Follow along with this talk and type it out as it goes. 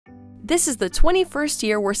This is the 21st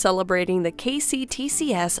year we're celebrating the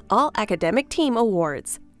KCTCS All-Academic Team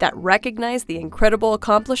Awards that recognize the incredible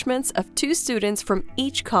accomplishments of 2 students from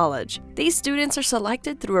each college. These students are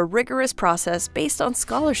selected through a rigorous process based on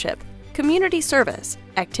scholarship, community service,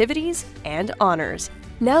 activities, and honors.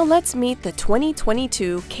 Now let's meet the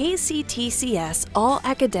 2022 KCTCS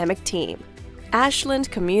All-Academic Team.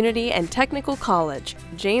 Ashland Community and Technical College,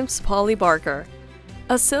 James Pauley Barker.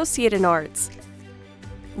 Associate in Arts,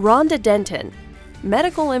 Rhonda Denton,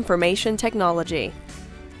 Medical Information Technology.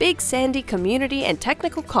 Big Sandy Community and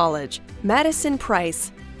Technical College, Madison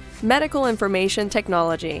Price, Medical Information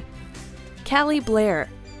Technology. Callie Blair,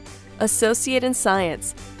 Associate in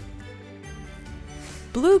Science.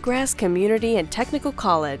 Bluegrass Community and Technical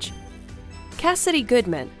College, Cassidy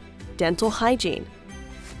Goodman, Dental Hygiene.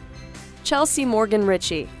 Chelsea Morgan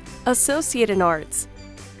Ritchie, Associate in Arts.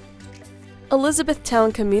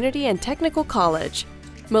 Elizabethtown Community and Technical College,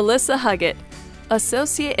 Melissa Huggett,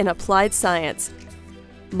 Associate in Applied Science.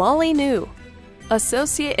 Molly New,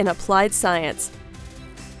 Associate in Applied Science.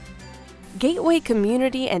 Gateway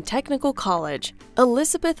Community and Technical College,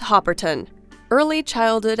 Elizabeth Hopperton, Early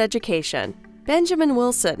Childhood Education. Benjamin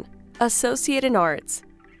Wilson, Associate in Arts.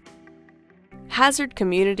 Hazard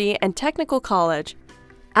Community and Technical College,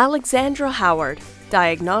 Alexandra Howard,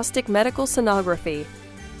 Diagnostic Medical Sonography.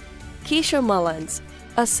 Keisha Mullins,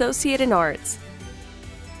 Associate in Arts.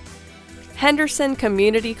 Henderson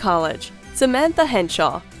Community College, Samantha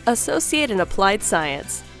Henshaw, Associate in Applied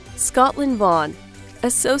Science. Scotland Vaughn,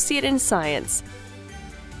 Associate in Science.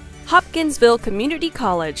 Hopkinsville Community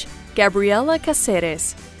College, Gabriela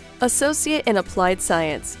Caceres, Associate in Applied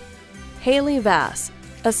Science. Haley Vass,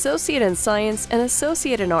 Associate in Science and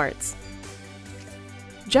Associate in Arts.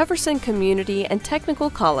 Jefferson Community and Technical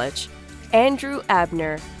College, Andrew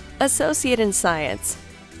Abner, Associate in Science.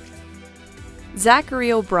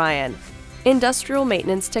 Zachary O'Brien, Industrial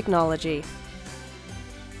Maintenance Technology.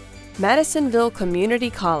 Madisonville Community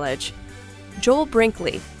College, Joel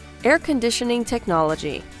Brinkley, Air Conditioning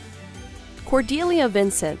Technology. Cordelia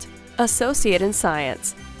Vincent, Associate in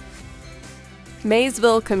Science.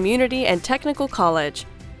 Maysville Community and Technical College,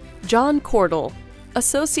 John Cordell,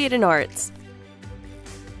 Associate in Arts.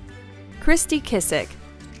 Christy Kissick,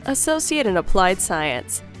 Associate in Applied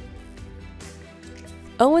Science.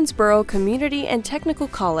 Owensboro Community and Technical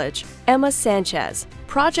College, Emma Sanchez,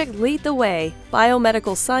 Project Lead the Way,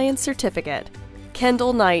 Biomedical Science Certificate.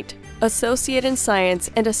 Kendall Knight, Associate in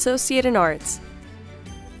Science and Associate in Arts.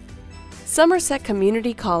 Somerset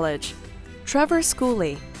Community College, Trevor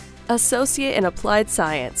Schooley, Associate in Applied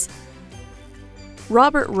Science.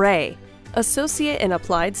 Robert Ray, Associate in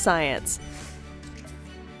Applied Science.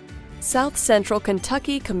 South Central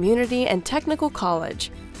Kentucky Community and Technical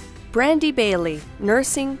College, Brandy Bailey,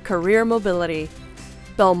 Nursing, Career Mobility.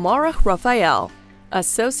 Belmara Raphael,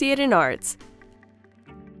 Associate in Arts.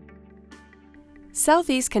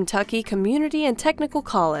 Southeast Kentucky Community and Technical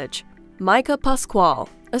College, Micah Pasquale,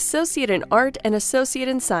 Associate in Art and Associate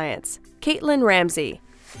in Science. Caitlin Ramsey,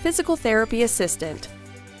 Physical Therapy Assistant.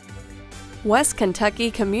 West Kentucky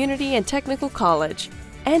Community and Technical College,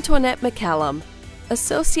 Antoinette McCallum,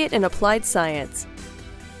 Associate in Applied Science.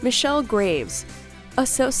 Michelle Graves,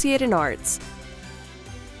 Associate in Arts.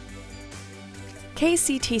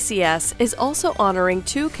 KCTCS is also honoring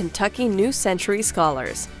 2 Kentucky New Century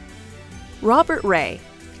Scholars. Robert Ray,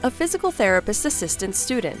 a Physical Therapist Assistant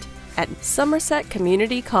student at Somerset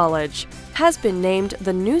Community College, has been named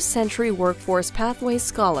the New Century Workforce Pathways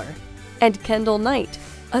Scholar. And Kendall Knight,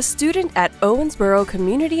 a student at Owensboro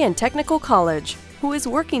Community and Technical College, who is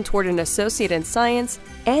working toward an Associate in Science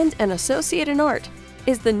and an Associate in Art,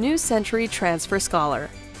 is the New Century Transfer Scholar.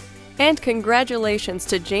 And congratulations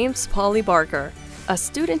to James Pauley Barker, a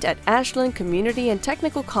student at Ashland Community and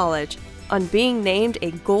Technical College, on being named a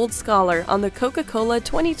Gold Scholar on the Coca-Cola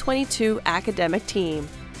 2022 Academic Team.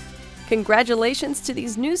 Congratulations to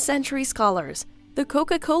these New Century Scholars, the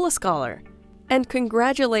Coca-Cola Scholar, and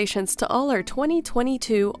congratulations to all our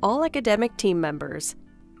 2022 All-Academic Team members.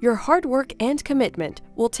 Your hard work and commitment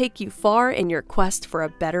will take you far in your quest for a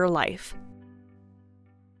better life.